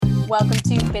Welcome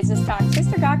to Business Talk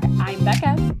Sister Talk. I'm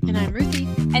Becca. And I'm Ruthie.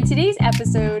 And today's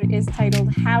episode is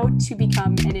titled How to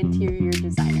Become an Interior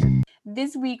Designer.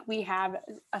 This week we have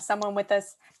someone with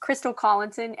us, Crystal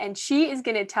Collinson, and she is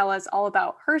going to tell us all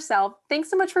about herself. Thanks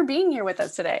so much for being here with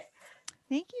us today.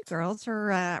 Thank you, girls,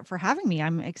 for having me.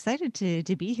 I'm excited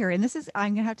to be here. And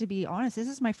I'm gonna have to be honest. This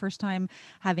is my first time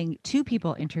having two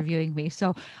people interviewing me,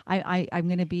 so I'm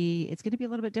gonna be. It's gonna be a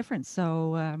little bit different.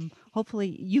 So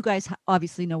hopefully, you guys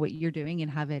obviously know what you're doing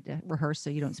and have it rehearsed, so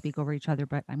you don't speak over each other.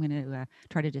 But I'm gonna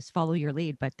try to just follow your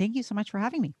lead. But thank you so much for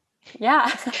having me.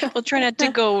 Yeah, we'll try not to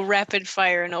go rapid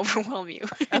fire and overwhelm you.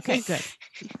 Okay, good.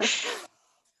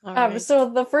 Right. So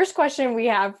the first question we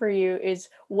have for you is,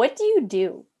 what do you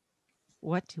do?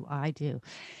 What do I do?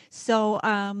 So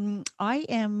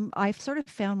I've sort of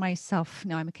found myself,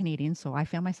 now I'm a Canadian, so I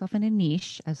found myself in a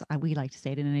niche, as we like to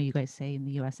say it, and I know you guys say in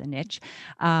the US a niche.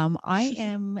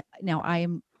 I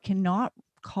cannot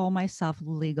call myself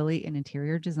legally an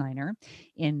interior designer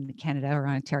in Canada or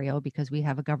Ontario because we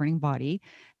have a governing body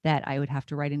that I would have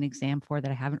to write an exam for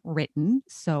that I haven't written.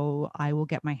 So I will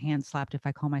get my hand slapped if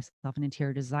I call myself an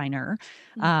interior designer.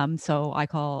 So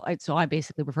I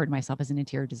basically refer to myself as an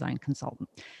interior design consultant.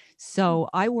 So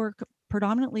I work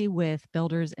predominantly with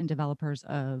builders and developers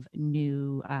of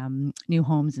new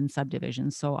homes and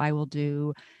subdivisions. So I will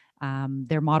do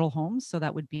their model homes. So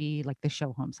that would be like the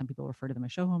show homes. Some people refer to them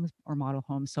as show homes or model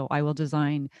homes. So I will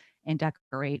design and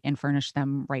decorate and furnish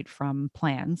them right from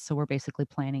plans. So we're basically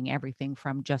planning everything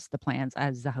from just the plans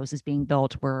as the house is being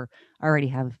built. I already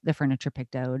have the furniture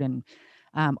picked out and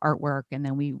artwork, and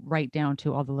then we write down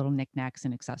to all the little knickknacks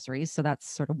and accessories. So that's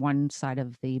sort of one side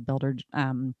of the builder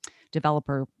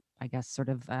developer, I guess, sort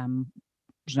of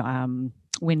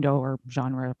window or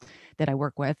genre that I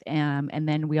work with. And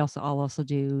then I'll also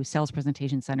do sales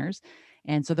presentation centers.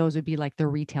 And so those would be like the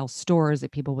retail stores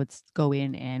that people would go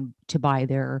in and to buy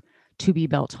their to be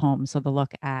built home. So they'll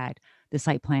look at the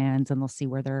site plans and they'll see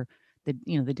where the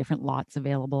different lots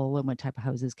available and what type of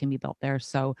houses can be built there.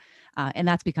 So, and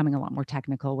that's becoming a lot more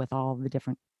technical with all the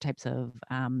different types of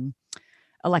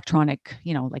electronic,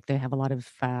 like they have a lot of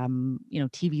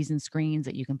TVs and screens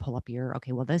that you can pull up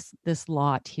this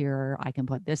lot here I can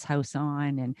put this house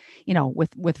on, and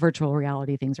with virtual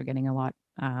reality things are getting a lot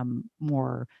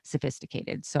more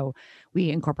sophisticated. So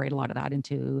we incorporate a lot of that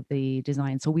into the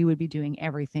design. So we would be doing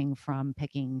everything from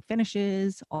picking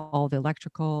finishes, all the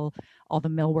electrical, all the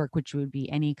millwork, which would be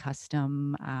any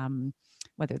custom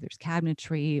whether there's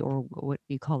cabinetry or what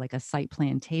we call like a site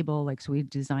plan table, so we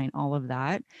design all of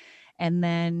that. And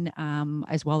then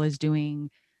as well as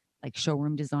doing like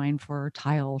showroom design for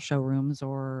tile showrooms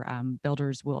or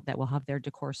builders that will have their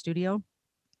decor studio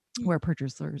where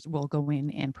purchasers will go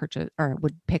in and purchase or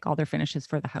would pick all their finishes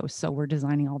for the house. So we're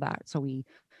designing all that. So we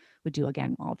would do,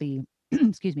 again, all the,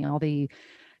 all the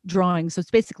drawings. So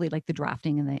it's basically like the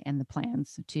drafting and the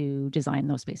plans to design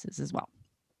those spaces as well.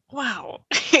 Wow.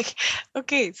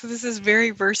 Okay, so this is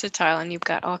very versatile, and you've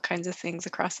got all kinds of things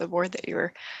across the board that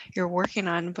you're working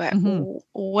on. But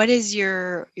what is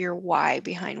your why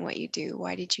behind what you do?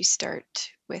 Why did you start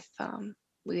with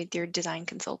your design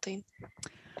consulting?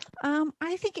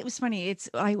 I think it was funny. It's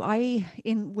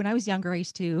when I was younger, I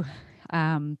used to.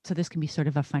 So this can be sort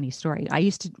of a funny story. I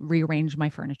used to rearrange my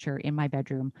furniture in my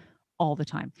bedroom all the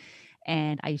time.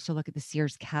 And I used to look at the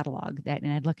Sears catalog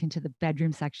and I'd look into the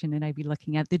bedroom section and I'd be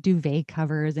looking at the duvet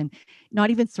covers and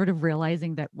not even sort of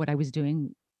realizing that what I was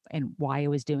doing and why I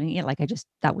was doing it.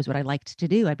 That was what I liked to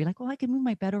do. I'd be like, well, I could move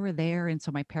my bed over there. And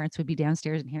so my parents would be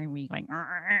downstairs and hearing me going,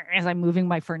 as I'm moving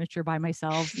my furniture by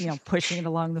myself, pushing it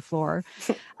along the floor.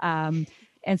 And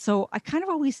so I kind of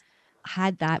always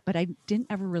had that, but I didn't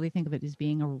ever really think of it as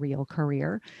being a real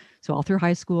career. So all through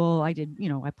high school, I did,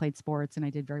 I played sports and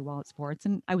I did very well at sports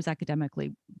and I was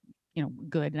academically,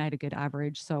 good, and I had a good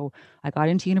average. So I got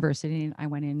into university and I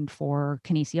went in for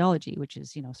kinesiology, which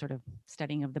is, sort of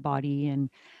studying of the body.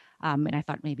 And I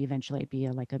thought maybe eventually I'd be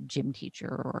like a gym teacher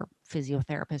or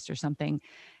physiotherapist or something.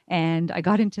 And I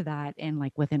got into that. And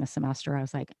like within a semester, I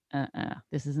was like,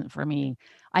 this isn't for me.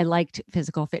 I liked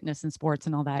physical fitness and sports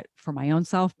and all that for my own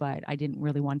self, but I didn't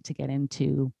really want to get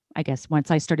into, I guess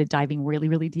once I started diving really,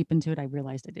 really deep into it, I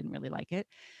realized I didn't really like it.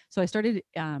 So I started,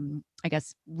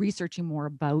 researching more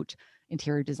about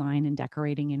interior design and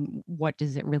decorating and what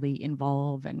does it really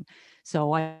involve. And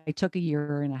so I took a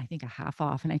year and I think a half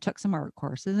off and I took some art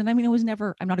courses. And I mean,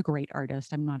 I'm not a great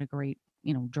artist. I'm not a great,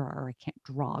 drawer. I can't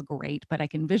draw great, but I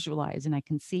can visualize and I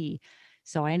can see.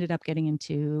 So I ended up getting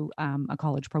into a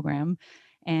college program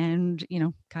and,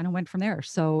 kind of went from there.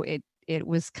 So it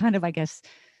was kind of, I guess,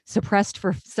 suppressed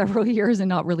for several years and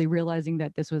not really realizing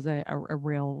that this was a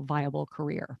real viable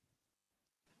career.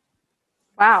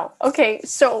 Wow. Okay.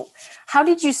 So, how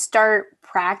did you start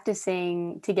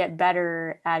practicing to get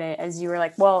better at it as you were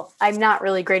like, well, I'm not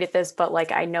really great at this, but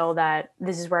like I know that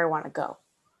this is where I want to go?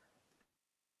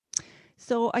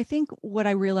 So I think what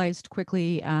I realized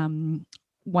quickly,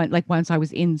 once I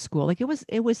was in school, like it was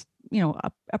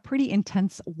a pretty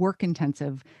intense work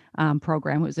intensive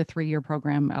program. It was a 3-year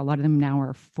program. A lot of them now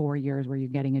are 4 years where you're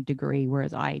getting a degree,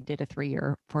 whereas I did a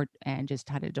 3-year for and just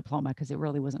had a diploma because it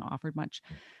really wasn't offered much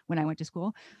when I went to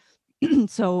school.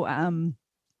 So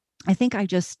I think I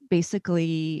just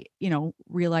basically,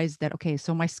 realized that, okay,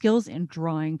 so my skills in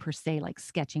drawing per se, like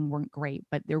sketching, weren't great,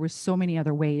 but there was so many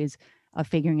other ways of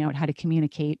figuring out how to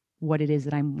communicate what it is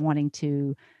that I'm wanting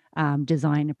to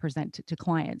design and present to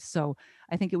clients. So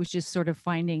I think it was just sort of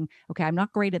finding, okay, I'm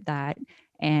not great at that,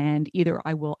 and either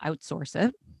I will outsource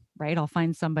it, right? I'll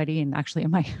find somebody, and actually,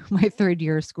 in my my 3rd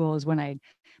year of school is when I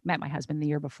met my husband the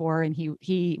year before, and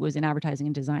he was in advertising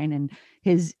and design, and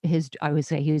his I would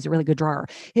say he was a really good drawer.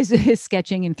 His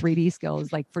sketching and 3D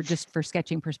skills, like for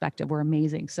sketching perspective, were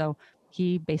amazing. So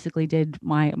he basically did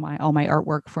my all my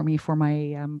artwork for me for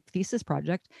my thesis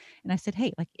project. And I said,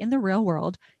 hey, like in the real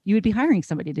world, you would be hiring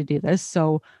somebody to do this.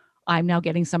 So I'm now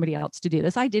getting somebody else to do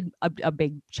this. I did a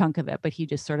big chunk of it, but he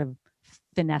just sort of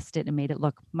finessed it and made it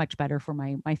look much better for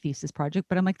my thesis project.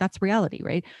 But I'm like, that's reality,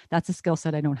 right? That's a skill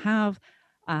set I don't have.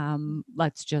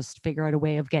 Let's just figure out a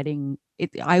way of getting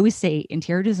it. I always say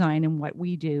interior design, and what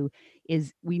we do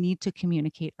is we need to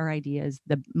communicate our ideas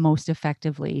the most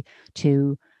effectively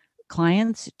to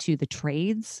clients, to the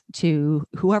trades, to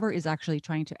whoever is actually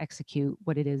trying to execute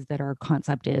what it is that our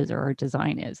concept is or our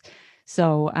design is.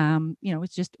 So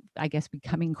it's just, I guess,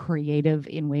 becoming creative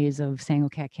in ways of saying,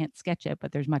 okay, I can't sketch it,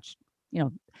 but there's much,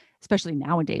 especially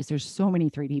nowadays, there's so many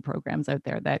 3D programs out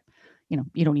there that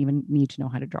you don't even need to know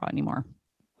how to draw anymore.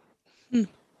 Hmm.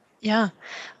 Yeah.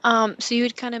 So you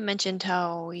had kind of mentioned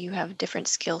how you have different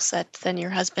skill sets than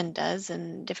your husband does,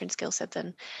 and different skill set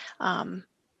than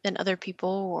other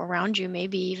people around you,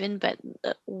 maybe even. But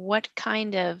what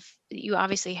kind of you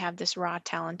obviously have this raw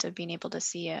talent of being able to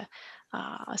see a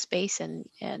space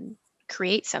and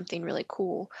create something really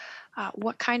cool.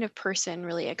 What kind of person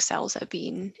really excels at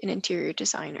being an interior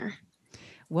designer?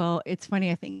 Well, it's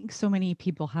funny. I think so many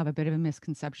people have a bit of a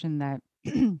misconception that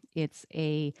it's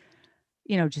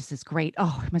just this great,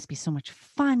 oh, it must be so much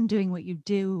fun doing what you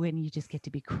do and you just get to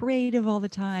be creative all the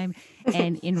time.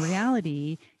 And in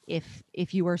reality,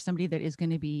 if you are somebody that is going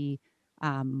to be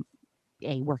um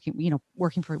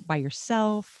working for by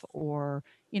yourself, or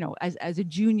as a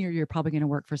junior, you're probably going to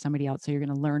work for somebody else, so you're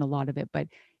going to learn a lot of it, but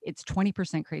it's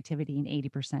 20% creativity and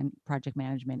 80% project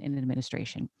management and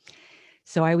administration.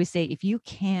 So I always say, if you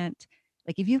can't,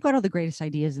 like, if you've got all the greatest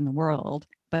ideas in the world,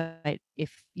 but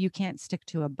if you can't stick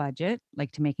to a budget,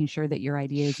 like to making sure that your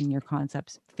ideas and your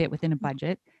concepts fit within a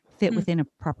budget, fit Hmm. within a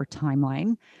proper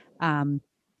timeline, um,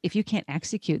 if you can't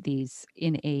execute these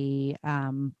in a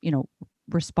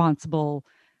responsible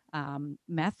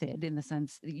method, in the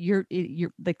sense that you're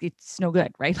like, it's no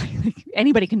good, right? Like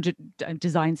anybody can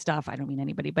design stuff. I don't mean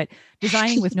anybody, but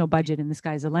designing with no budget and the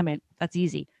sky's the limit, that's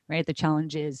easy, right? The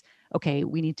challenge is, okay,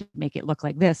 we need to make it look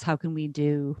like this. How can we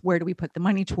do, where do we put the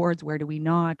money towards? Where do we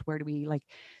not? Where do we like,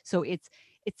 so it's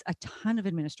a ton of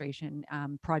administration,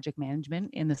 project management,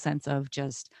 in the sense of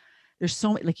just, there's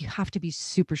so like, you have to be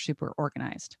super, super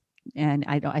organized. And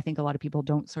I think a lot of people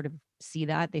don't sort of see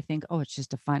that. They think, oh, it's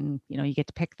just a fun, you get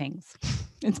to pick things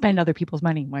and spend other people's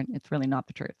money, when it's really not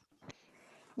the truth.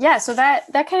 Yeah, so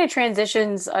that kind of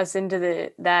transitions us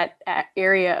into that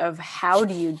area of how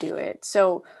do you do it.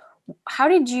 So, how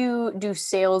did you do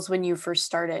sales when you first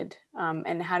started,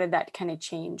 and how did that kind of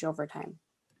change over time?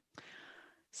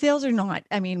 Sales or not,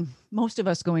 I mean, most of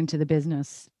us go into the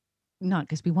business not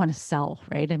because we want to sell,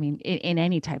 right? I mean, in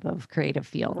any type of creative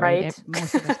field, right? Right.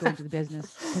 Most of us go into the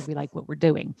business because we like what we're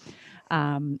doing.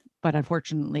 But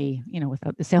unfortunately,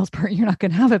 without the sales part, you're not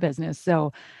going to have a business.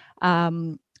 So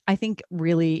I think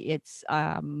really it's,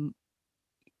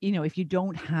 if you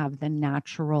don't have the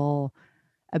natural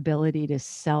ability to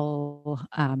sell,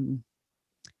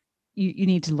 you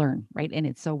need to learn, right? And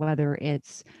it's, so whether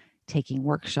it's taking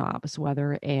workshops,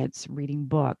 whether it's reading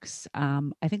books,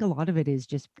 I think a lot of it is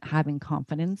just having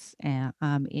confidence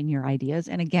in your ideas.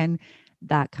 And again,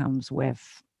 that comes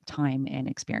with time and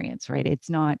experience, right? It's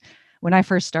not, when I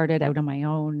first started out on my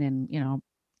own, and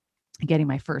getting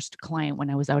my first client when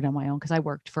I was out on my own, because I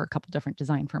worked for a couple different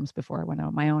design firms before I went out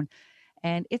on my own,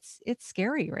 and it's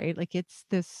scary, right? Like, it's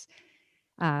this,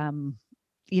 um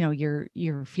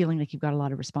you're feeling like you've got a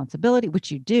lot of responsibility, which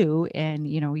you do, and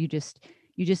you just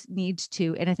need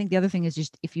to. And I think the other thing is,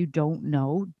 just if you don't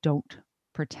know, don't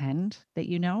pretend that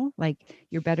you know. Like,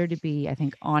 you're better to be, I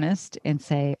think, honest and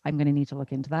say, I'm going to need to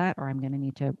look into that, or I'm going to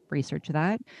need to research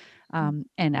that. And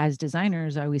as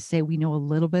designers, I always say we know a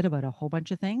little bit about a whole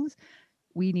bunch of things.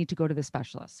 We need to go to the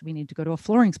specialists. We need to go to a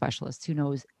flooring specialist who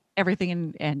knows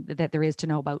everything and that there is to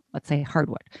know about, let's say,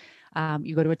 hardwood.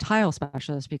 You go to a tile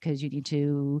specialist because you need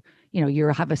to, you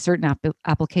have a certain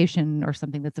application or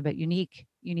something that's a bit unique.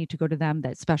 You need to go to them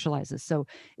that specializes. So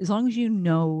as long as you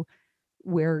know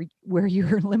where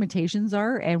your limitations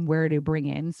are and where to bring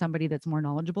in somebody that's more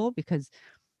knowledgeable, because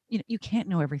you can't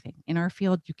know everything in our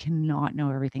field. You cannot know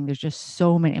everything. There's just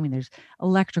so many. I mean, there's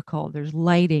electrical, there's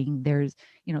lighting, there's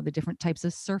the different types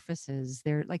of surfaces.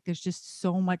 There's just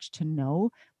so much to know,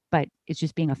 but it's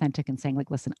just being authentic and saying, like,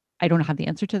 listen, I don't have the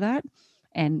answer to that.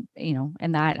 And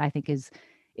and that, I think, is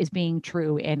being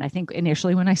true. And I think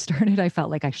initially when I started, I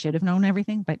felt like I should have known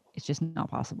everything, but it's just not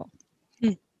possible.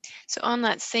 So on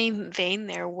that same vein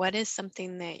there, what is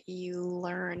something that you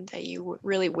learned that you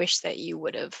really wish that you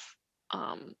would have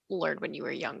learned when you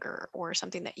were younger, or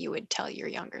something that you would tell your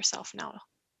younger self now?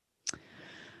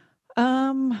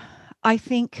 I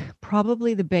think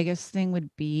probably the biggest thing would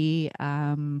be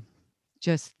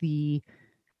just not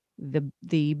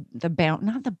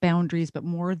the boundaries, but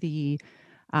more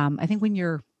I think when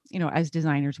you're, as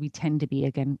designers, we tend to be,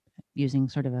 again, using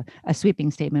sort of a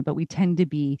sweeping statement, but we tend to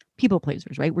be people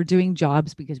pleasers, right? We're doing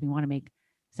jobs because we want to make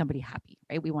somebody happy,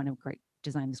 right? We want to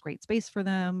design this great space for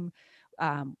them.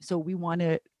 So we want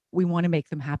to make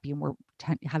them happy, and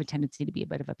have a tendency to be a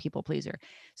bit of a people pleaser.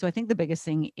 So I think the biggest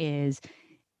thing is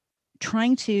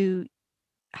trying to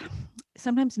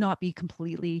sometimes not be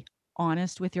completely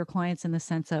honest with your clients, in the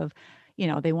sense of,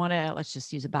 they want to, let's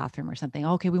just use a bathroom or something.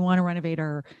 Okay, we want to renovate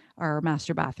our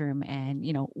master bathroom, and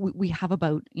we have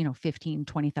about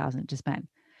 15,000-20,000 to spend.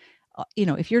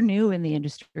 If you're new in the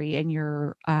industry and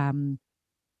you're or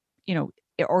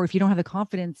if you don't have the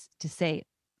confidence to say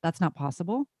that's not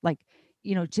possible, like,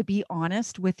 to be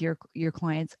honest with your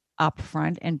clients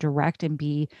upfront and direct, and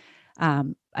be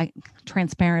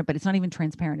transparent. But it's not even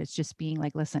transparent, it's just being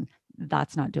like, listen,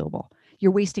 that's not doable.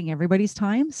 You're wasting everybody's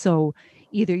time. So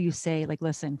either you say, like,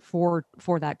 listen, for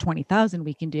that 20,000,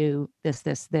 we can do this,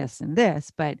 and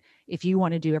this. But if you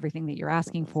want to do everything that you're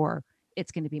asking for,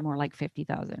 it's going to be more like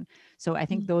 50,000. So I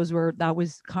think that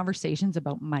was conversations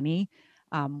about money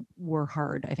were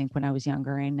hard, I think, when I was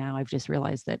younger. And now I've just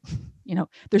realized that,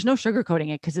 there's no sugarcoating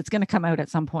it, because it's going to come out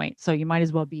at some point. So you might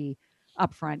as well be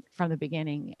upfront from the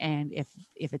beginning. And if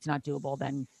it's not doable,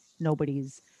 then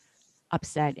nobody's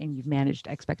upset, and you've managed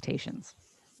expectations.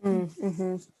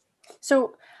 Mm-hmm.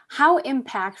 So how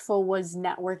impactful was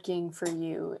networking for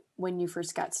you when you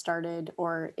first got started,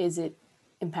 or is it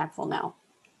impactful now?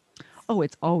 Oh,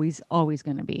 it's always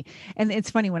going to be. And it's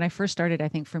funny, when I first started, I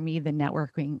think for me, the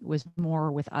networking was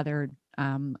more with other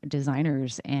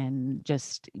designers, and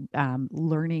just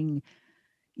learning,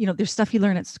 there's stuff you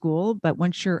learn at school, but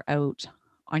once you're out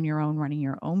on your own, running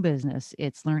your own business,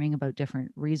 it's learning about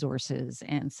different resources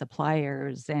and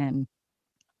suppliers, and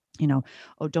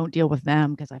oh, don't deal with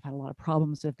them because I've had a lot of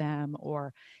problems with them.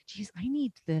 Or, geez, I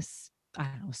need this, I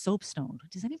don't know, soapstone.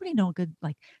 Does anybody know a good,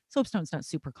 like, soapstone's not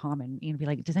super common. Be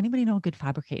like, does anybody know a good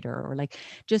fabricator? Or, like,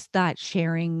 just that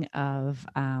sharing of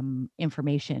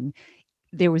information.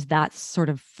 There was that sort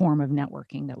of form of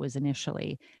networking that was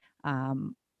initially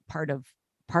part of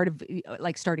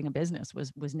like starting a business,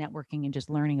 was networking and just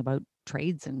learning about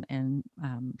trades and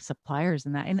suppliers,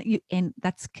 and that, and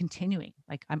that's continuing.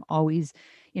 Like, I'm always,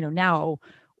 now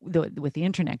with the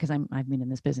internet, because I've been in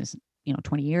this business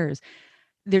 20 years,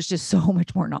 there's just so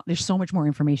much more, there's so much more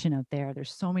information out there.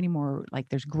 There's so many more, like,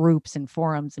 there's groups and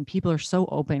forums, and people are so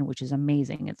open, which is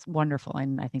amazing. It's wonderful.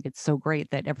 And I think it's so great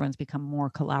that everyone's become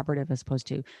more collaborative as opposed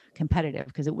to competitive,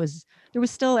 because there was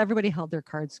still, everybody held their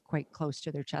cards quite close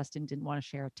to their chest and didn't want to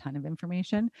share a ton of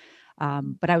information.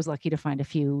 But I was lucky to find a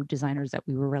few designers that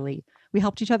we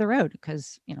helped each other out,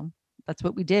 because, that's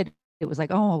what we did. It was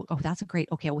like, oh, that's a great,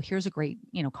 okay, well, here's a great,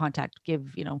 contact. Give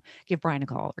Brian a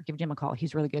call, or give Jim a call.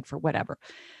 He's really good for whatever.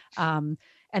 And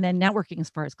then networking,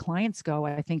 as far as clients go,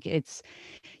 I think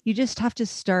you just have to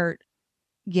start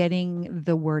getting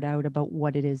the word out about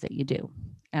what it is that you do.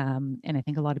 And I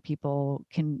think a lot of people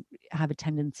can have a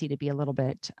tendency to be a little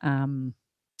bit, I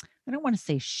don't want to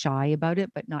say shy about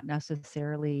it, but not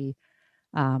necessarily,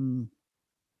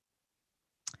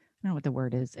 I don't know what the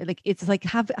word is. Like, it's like,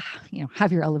 have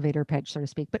your elevator pitch, so to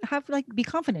speak, but be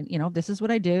confident, this is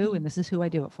what I do and this is who I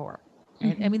do it for.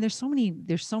 Right? I mean, there's so many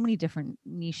different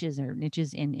niches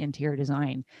in interior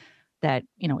design that,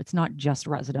 it's not just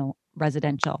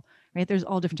residential, right? There's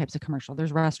all different types of commercial.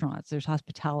 There's restaurants, there's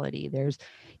hospitality, there's,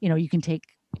 you can take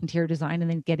interior design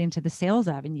and then get into the sales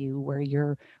avenue where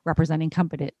you're representing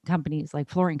companies like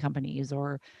flooring companies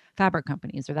or fabric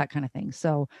companies or that kind of thing.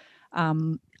 So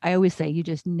I always say you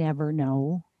just never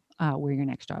know where your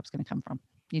next job's going to come from.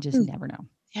 You just never know.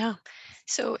 Yeah.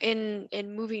 So in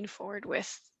moving forward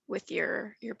with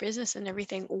your business and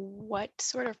everything, what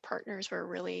sort of partners were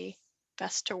really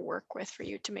best to work with for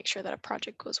you to make sure that a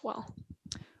project goes well?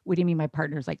 What do you mean by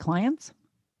partners, like clients?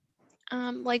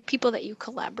 Like people that you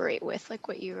collaborate with, like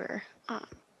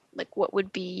like what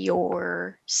would be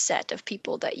your set of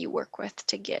people that you work with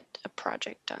to get a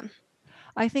project done?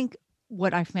 I think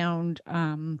what I found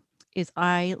is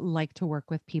I like to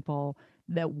work with people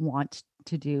that want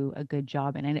to do a good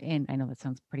job. And I know that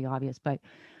sounds pretty obvious, but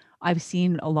I've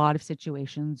seen a lot of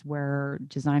situations where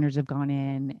designers have gone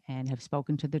in and have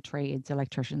spoken to the trades,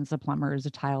 electricians, the plumbers, the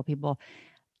tile people,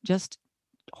 just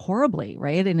horribly,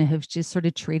 right? And have just sort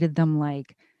of treated them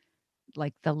like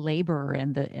the labor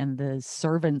and the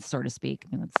servants, so to speak.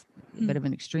 I mean, that's a bit of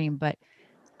an extreme, but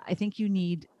I think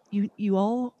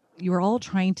you're all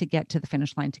trying to get to the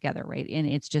finish line together, right? And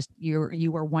it's just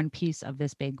you are one piece of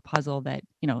this big puzzle that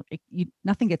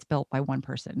nothing gets built by one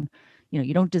person.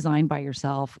 You don't design by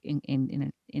yourself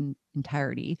in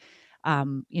entirety.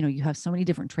 You have so many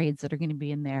different trades that are going to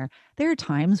be in there. There are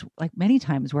times, like many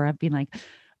times, where I've been like,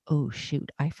 oh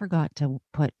shoot, I forgot to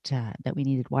put that we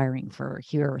needed wiring for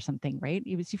here or something, right?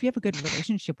 If you have a good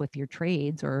relationship with your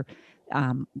trades or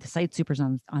the site supers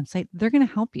on site, they're going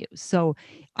to help you. So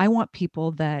I want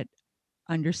people that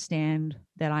understand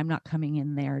that I'm not coming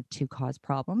in there to cause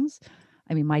problems.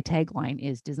 I mean, my tagline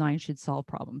is design should solve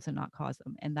problems and not cause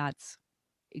them. And that's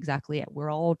exactly it.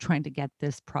 We're all trying to get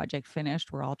this project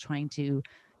finished. We're all trying to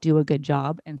do a good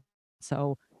job. And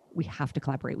so we have to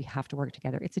collaborate. We have to work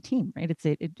together. It's a team, right? It's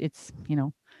it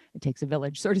takes a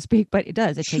village, so to speak, but it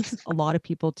does. It takes a lot of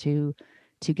people to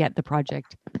get the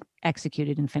project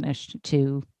executed and finished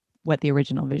to what the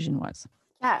original vision was.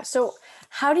 Yeah. So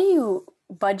how do you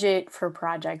budget for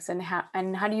projects, and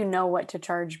how do you know what to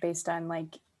charge based on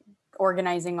like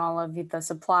organizing all of the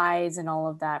supplies and all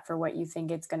of that for what you think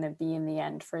it's going to be in the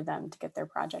end for them to get their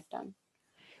project done?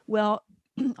 Well,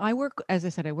 as I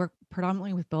said, I work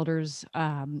predominantly with builders.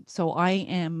 So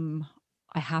I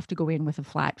have to go in with a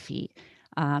flat fee,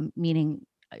 meaning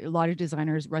a lot of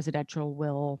designers, residential,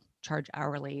 will charge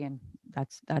hourly, and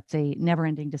that's a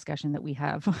never-ending discussion that we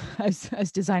have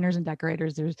as designers and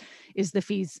decorators. Is the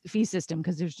fee system,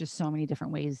 because there's just so many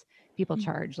different ways people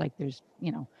charge. Like there's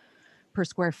per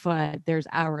square foot, there's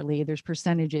hourly, there's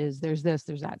percentages, there's this,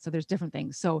 there's that. So there's different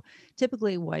things. So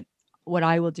typically, what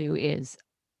I will do is,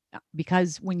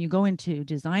 because when you go into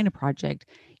design a project,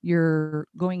 you're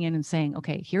going in and saying,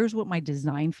 okay, here's what my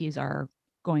design fees are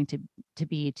going to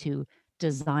be to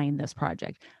design this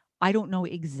project. I don't know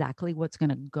exactly what's going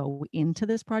to go into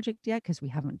this project yet because we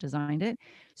haven't designed it.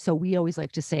 So we always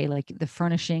like to say, like, the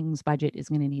furnishings budget is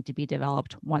going to need to be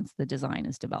developed once the design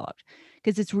is developed,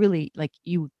 because it's really like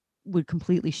you would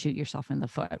completely shoot yourself in the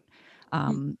foot.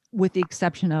 With the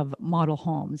exception of model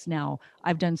homes. Now,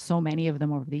 I've done so many of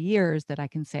them over the years that I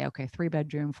can say, okay,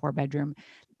 3-bedroom, 4-bedroom,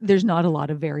 there's not a lot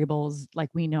of variables. Like,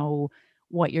 we know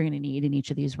what you're going to need in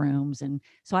each of these rooms. And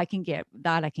so I can give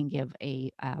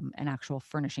an actual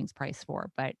furnishings price for.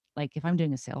 But like, if I'm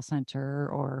doing a sales center,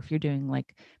 or if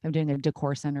I'm doing a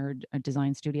decor center, a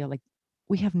design studio, like,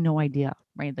 we have no idea,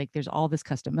 right? Like, there's all this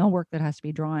custom millwork that has to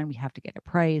be drawn. We have to get it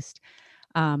priced.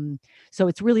 So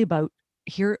it's really about,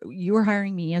 here you're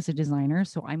hiring me as a designer,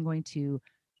 so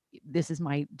this is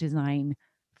my design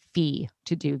fee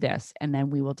to do this, and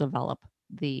then we will develop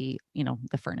the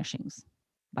furnishings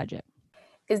budget.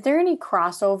 Is there any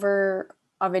crossover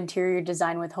of interior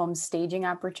design with home staging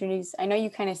opportunities? I know you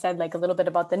kind of said like a little bit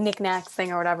about the knickknacks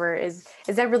thing or whatever. Is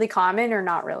that really common or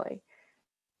not really?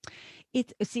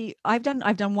 I've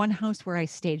done one house where I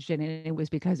staged it, and it was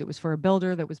because it was for a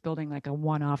builder that was building like a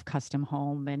one-off custom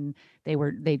home, and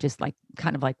they just like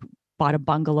kind of like bought a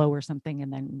bungalow or something,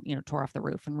 and then tore off the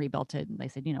roof and rebuilt it. And they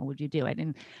said, would you do it?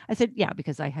 And I said, yeah,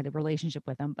 because I had a relationship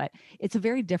with them. But it's a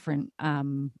very different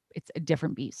it's a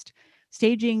different beast.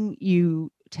 Staging, you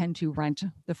tend to rent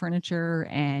the furniture,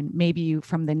 and maybe you,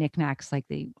 from the knickknacks, like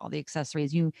all the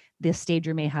accessories, this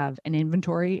stager may have an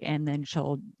inventory, and then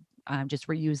she'll just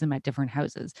reuse them at different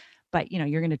houses. But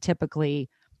you're going to typically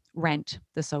rent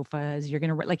the sofas. You're going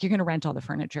to rent all the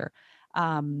furniture.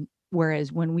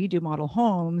 Whereas when we do model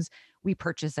homes, we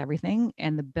purchase everything,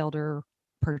 and the builder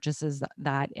purchases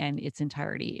that in its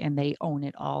entirety, and they own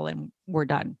it all, and we're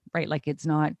done, right? Like, it's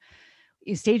not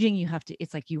staging.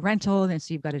 It's like you rental, and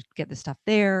so you've got to get the stuff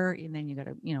there, and then you got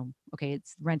to, okay,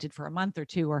 it's rented for a month or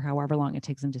two, or however long it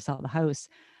takes them to sell the house.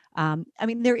 I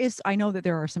mean, I know that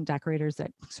there are some decorators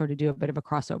that sort of do a bit of a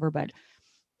crossover, but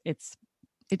it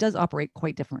does operate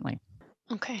quite differently.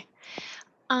 Okay.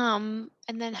 And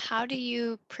then how do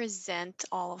you present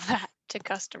all of that to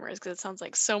customers? Because it sounds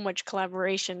like so much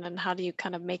collaboration, and how do you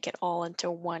kind of make it all into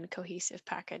one cohesive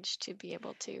package to be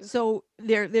able to? So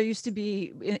there used to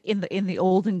be in the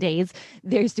olden days,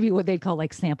 there used to be what they'd call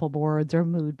like sample boards or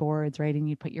mood boards, right? And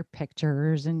you put your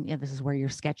pictures, and this is where your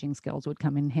sketching skills would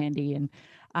come in handy. And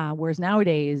whereas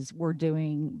nowadays we're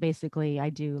doing basically, I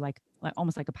do like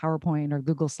almost like a PowerPoint or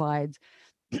Google Slides.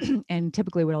 And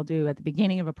typically what I'll do at the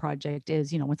beginning of a project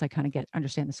is, once I kind of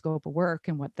understand the scope of work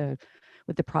and what the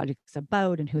project's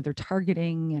about and who they're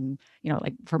targeting, and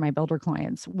like for my builder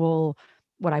clients, what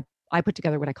I put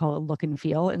together what I call a look and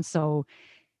feel. And so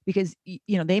because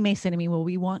they may say to me, well,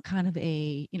 we want kind of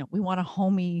we want a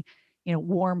homey,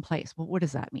 warm place. Well, what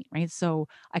does that mean, right? So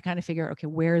I kind of figure, okay,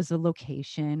 where's the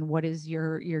location? What is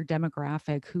your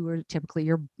demographic? Who are typically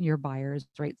your buyers,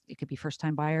 right? It could be first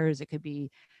time buyers, it could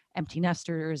be empty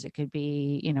nesters, it could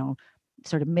be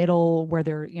sort of middle where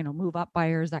they're move up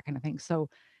buyers, that kind of thing. So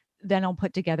then I'll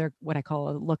put together what I call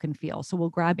a look and feel. So we'll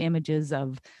grab images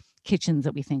of kitchens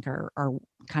that we think are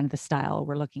kind of the style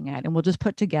we're looking at, and we'll just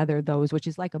put together those, which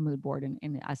is like a mood board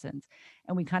in essence.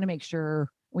 And we kind of make sure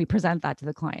we present that to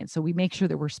the client. So we make sure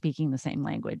that we're speaking the same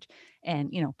language,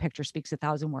 and picture speaks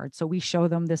 1,000 words. So we show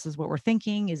them, this is what we're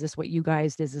thinking. Is this what you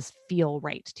guys, does this feel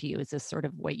right to you? Is this sort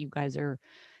of what you guys are,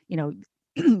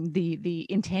 the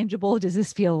intangible, does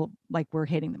this feel like we're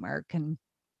hitting the mark? And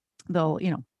they'll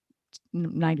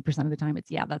 90% of the time it's,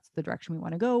 yeah, that's the direction we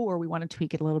want to go, or we want to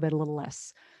tweak it a little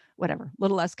less, whatever, a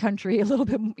little less country, a little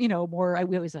bit more.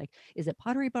 We always like, is it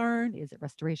Pottery Barn, is it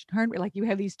Restoration Hardware? Like, you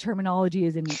have these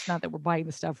terminologies, and it's not that we're buying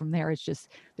the stuff from there, it's just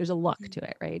there's a look to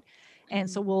it, right? And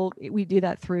so we do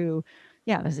that through,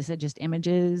 yeah, as I said, just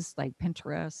images like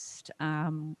Pinterest,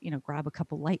 grab a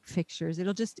couple light fixtures.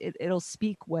 It'll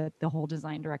speak what the whole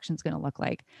design direction is going to look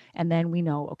like. And then we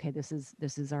know, okay, this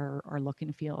is our look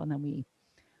and feel. And then we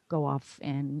go off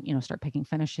and start picking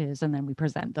finishes, and then we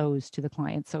present those to the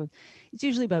client. So it's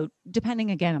usually about,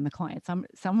 depending again on the client. Some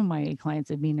of my clients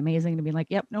have been amazing to be like,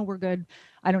 yep, no, we're good,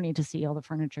 I don't need to see all the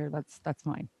furniture, that's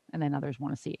fine. And then others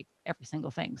want to see every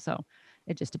single thing. So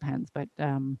it just depends. But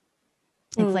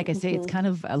it's like I say, it's kind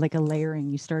of like a layering.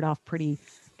 You start off pretty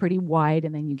wide,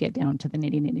 and then you get down to the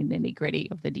nitty gritty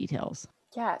of the details.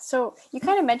 Yeah. So you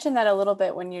kind of mentioned that a little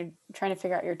bit when you're trying to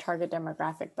figure out your target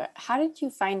demographic, but how did you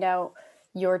find out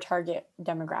your target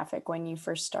demographic when you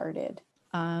first started?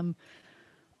 I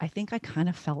think I kind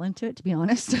of fell into it, to be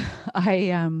honest.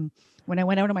 When I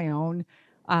went out on my own,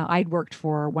 I'd worked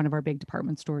for one of our big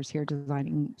department stores here,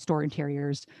 designing store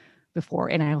interiors before,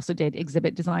 and I also did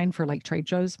exhibit design for like trade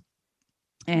shows.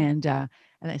 And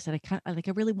I said, I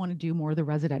really want to do more of the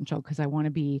residential, because I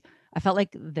felt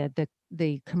like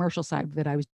the commercial side that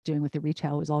I was doing with the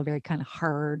retail was all very kind of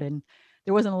hard, and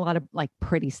there wasn't a lot of like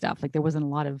pretty stuff. Like, there wasn't a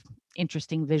lot of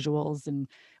interesting visuals, and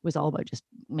it was all about just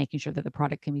making sure that the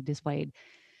product can be displayed.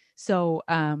 So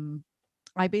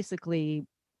I basically,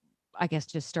 I guess,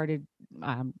 just started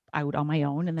out on my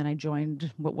own, and then I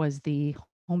joined what was the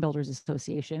Home Builders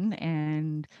Association,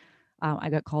 and I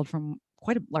got called from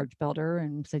quite a large builder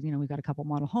and said, we've got a couple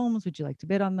model homes, would you like to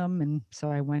bid on them? And so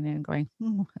I went in going,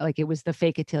 like, it was the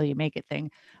fake it till you make it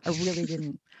thing. I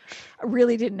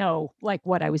really didn't know like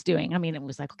what I was doing. I mean, it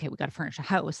was like, okay, we got to furnish a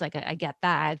house. Like, I get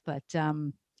that, but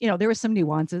there were some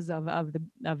nuances of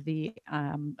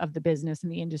the business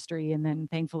and the industry. And then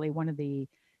thankfully, one of the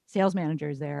sales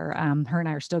managers there, her and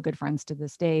I are still good friends to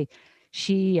this day.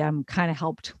 She kind of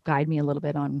helped guide me a little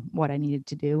bit on what I needed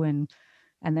to do, and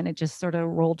then it just sort of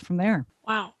rolled from there.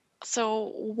 Wow.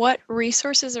 So what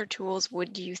resources or tools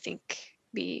would you think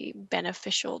be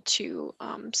beneficial to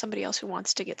somebody else who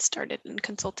wants to get started in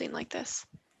consulting like this?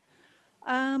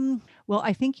 Well,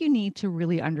 I think you need to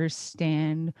really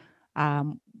understand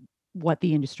what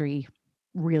the industry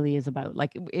really is about.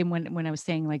 Like, when I was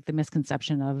saying like the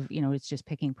misconception of, it's just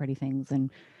picking pretty things,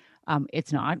 and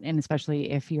it's not. And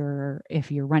especially if you're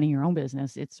running your own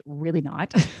business, it's really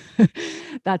not.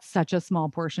 That's such a small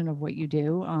portion of what you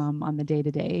do on the day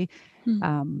to day.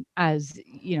 As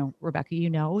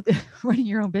Rebecca, running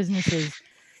your own business is,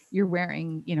 you're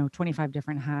wearing 25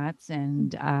 different hats,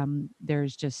 and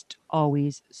there's just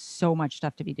always so much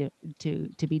stuff to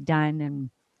be done.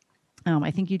 And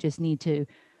I think you just need to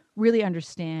really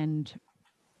understand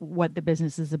what the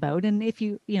business is about. And if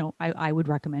I would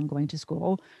recommend going to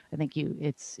school. I think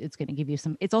it's going to give you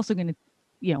it's also going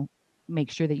to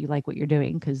make sure that you like what you're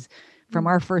doing, because from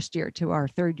our first year to our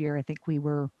third year, I think we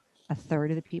were a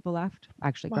third of the people left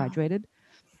actually graduated.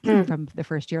 from the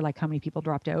first year, like how many people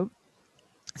dropped out.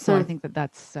 So I think that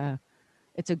that's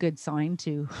it's a good sign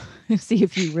to see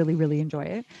if you really, really enjoy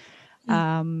it.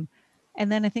 And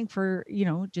then I think for,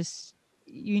 just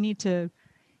you need to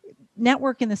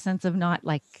network in the sense of not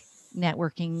like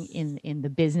networking in the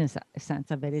business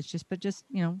sense of it. It's just, but just,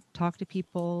 talk to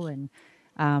people and,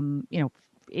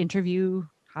 interview,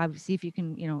 see if you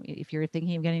can, if you're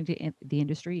thinking of getting into the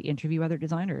industry, interview other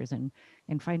designers and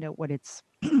find out what it's,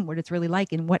 what it's really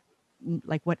like and what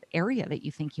area that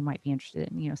you think you might be interested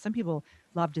in. Some people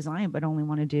love design, but only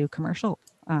want to do commercial,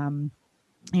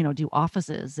 do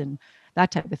offices and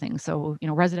that type of thing. So,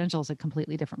 residential is a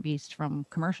completely different beast from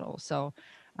commercial. So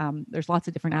there's lots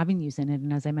of different avenues in it.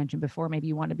 And as I mentioned before, maybe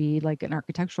you want to be like an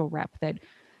architectural rep that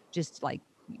just like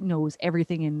knows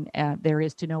everything and there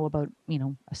is to know about,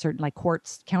 a certain like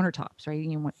quartz countertops, right?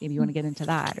 Maybe you want to get into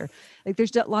that, or like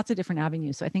there's lots of different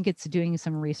avenues. So I think it's doing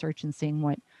some research and seeing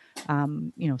what,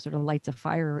 sort of lights a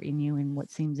fire in you and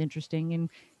what seems interesting. And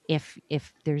if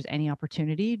there's any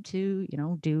opportunity to,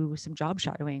 do some job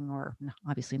shadowing, or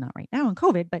obviously not right now in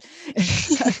COVID, but,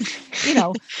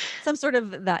 some sort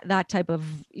of that type of,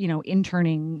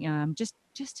 interning,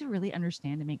 just to really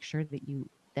understand and make sure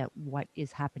that what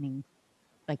is happening,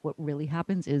 like what really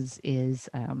happens is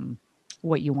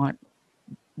what you want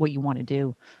to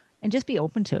do, and just be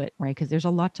open to it, right? Because there's a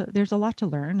lot to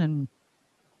learn, and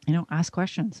ask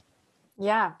questions.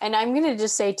 Yeah. And I'm going to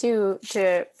just say too,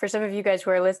 for some of you guys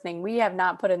who are listening, we have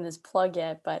not put in this plug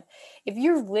yet, but if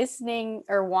you're listening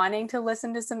or wanting to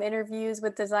listen to some interviews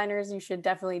with designers, you should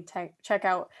definitely check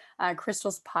out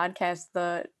Crystal's podcast,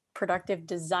 The Productive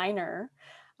Designer,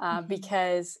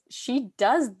 because she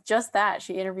does just that.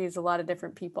 She interviews a lot of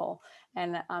different people,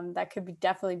 and that could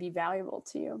definitely be valuable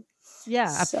to you.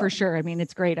 Yeah, for sure. I mean,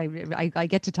 it's great. I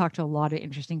get to talk to a lot of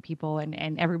interesting people,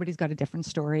 and everybody's got a different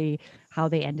story, how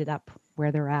they ended up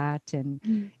where they're at.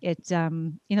 And it,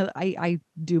 I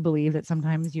do believe that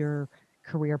sometimes your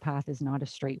career path is not a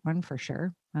straight one, for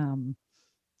sure.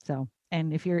 So,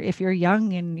 and if you're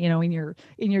young and, in your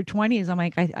 20s, I'm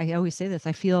like, I always say this,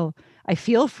 I feel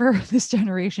for this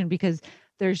generation, because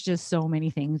there's just so many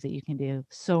things that you can do,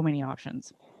 so many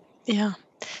options. Yeah.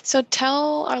 So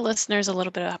tell our listeners a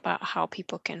little bit about how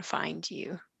people can find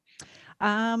you.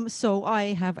 So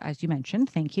I have, as you mentioned,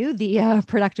 thank you, the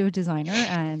Productive Designer,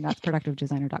 and that's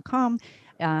productivedesigner.com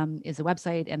is the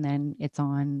website. And then it's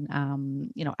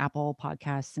on, Apple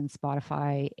Podcasts and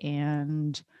Spotify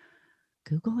and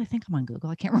Google. I think I'm on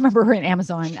Google. I can't remember, in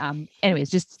Amazon.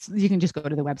 Anyways, you can just go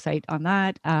to the website on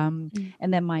that. And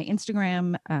then my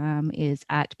Instagram is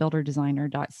at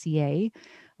builderdesigner.ca.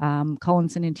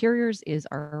 Collinson Interiors is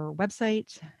our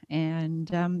website.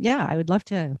 And I would love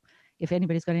to, if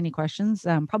anybody's got any questions,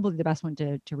 probably the best one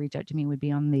to reach out to me would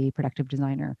be on the Productive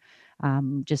Designer,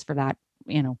 just for that,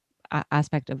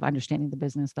 aspect of understanding the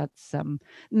business. That's and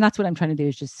that's what I'm trying to do,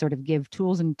 is just sort of give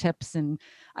tools and tips and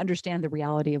understand the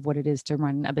reality of what it is to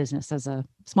run a business as a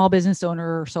small business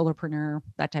owner or solopreneur,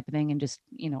 that type of thing, and just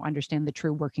understand the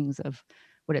true workings of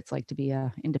what it's like to be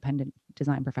a independent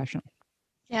design professional.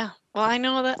 Yeah, well, I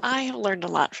know that I have learned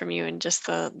a lot from you in just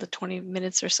the 20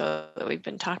 minutes or so that we've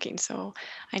been talking, so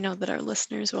I know that our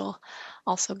listeners will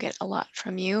also get a lot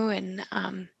from you. And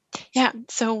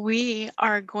so we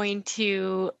are going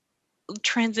to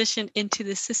transition into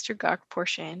the Sister Gawk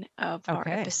portion of our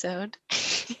episode.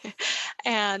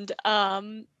 And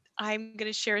I'm going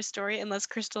to share a story, unless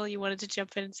Crystal, you wanted to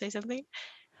jump in and say something.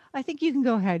 I think you can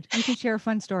go ahead. You can share a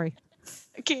fun story.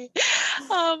 Okay.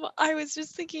 I was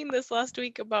just thinking this last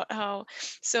week about how,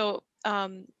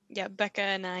 Becca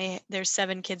and I, there's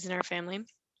 7 kids in our family,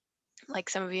 like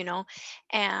some of you know,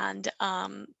 and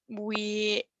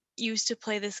we used to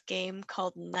play this game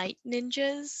called Night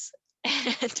Ninjas.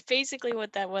 And basically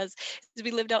what that was is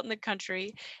we lived out in the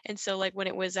country, and so like when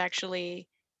it was actually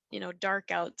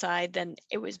dark outside, then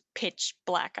it was pitch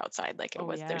black outside, like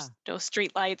there's no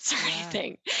street lights or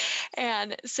anything.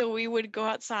 And so we would go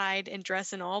outside and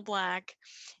dress in all black,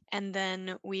 and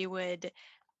then we would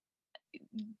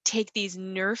take these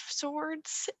Nerf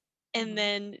swords and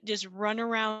then just run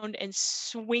around and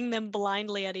swing them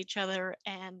blindly at each other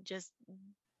and just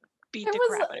beat the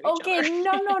crap out of each other. Okay,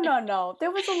 no.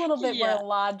 There was a little bit more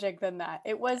logic than that.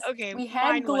 It was, we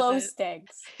had glow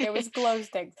sticks. There was glow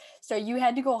sticks. So you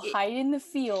had to go hide in the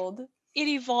field. It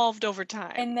evolved over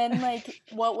time. And then like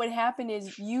what would happen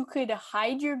is you could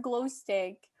hide your glow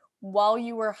stick while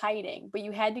you were hiding, but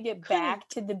you had to get back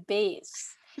to the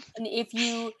base. And if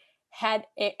you had,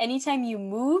 anytime you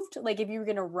moved, like if you were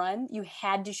going to run, you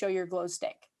had to show your glow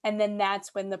stick. And then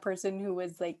that's when the person who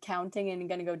was like counting and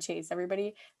going to go chase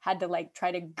everybody had to like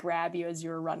try to grab you as you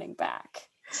were running back.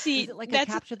 See, Is it like a that's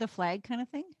capture the flag kind of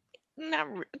thing? not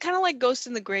kind of like Ghost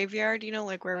in the Graveyard,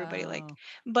 like where everybody like, Oh,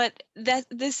 but that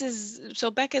this is so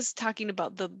Becca's talking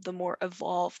about the more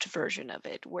evolved version of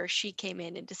it, where she came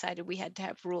in and decided we had to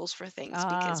have rules for things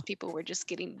because ah, people were just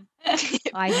getting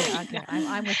I hear. beat Okay, up.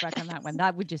 I'm with Beck on that one.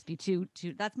 That would just be too.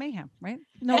 That's mayhem, right?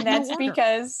 No, And no that's order.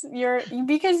 because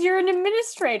you're an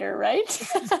administrator, right?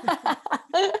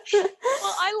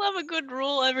 Well, I love a good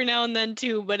rule every now and then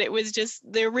too, but it was just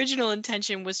the original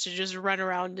intention was to just run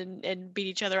around and beat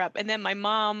each other up. And then my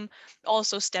mom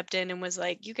also stepped in and was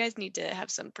like, you guys need to have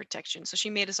some protection. So she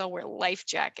made us all wear life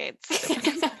jackets,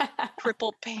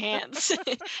 triple pants.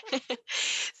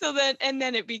 So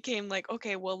then it became like,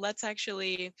 okay, well, let's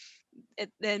actually,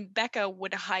 then Becca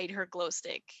would hide her glow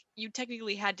stick. You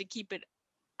technically had to keep it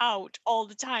out all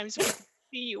the time so people could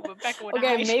see you, but Becca would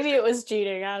Okay, hide. maybe it was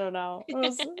cheating. I don't know. It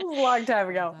was a long time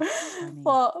ago. That's funny.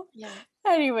 Well, Yeah.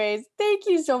 anyways, thank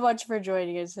you so much for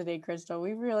joining us today, Crystal.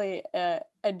 We really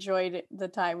enjoyed the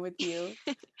time with you.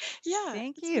 Yeah.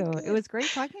 Thank It's been you. It good. was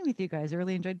great talking with you guys. I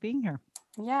really enjoyed being here.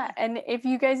 Yeah, and if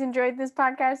you guys enjoyed this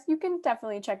podcast, you can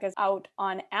definitely check us out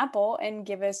on Apple and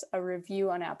give us a review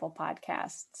on Apple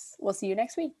Podcasts. We'll see you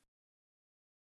next week.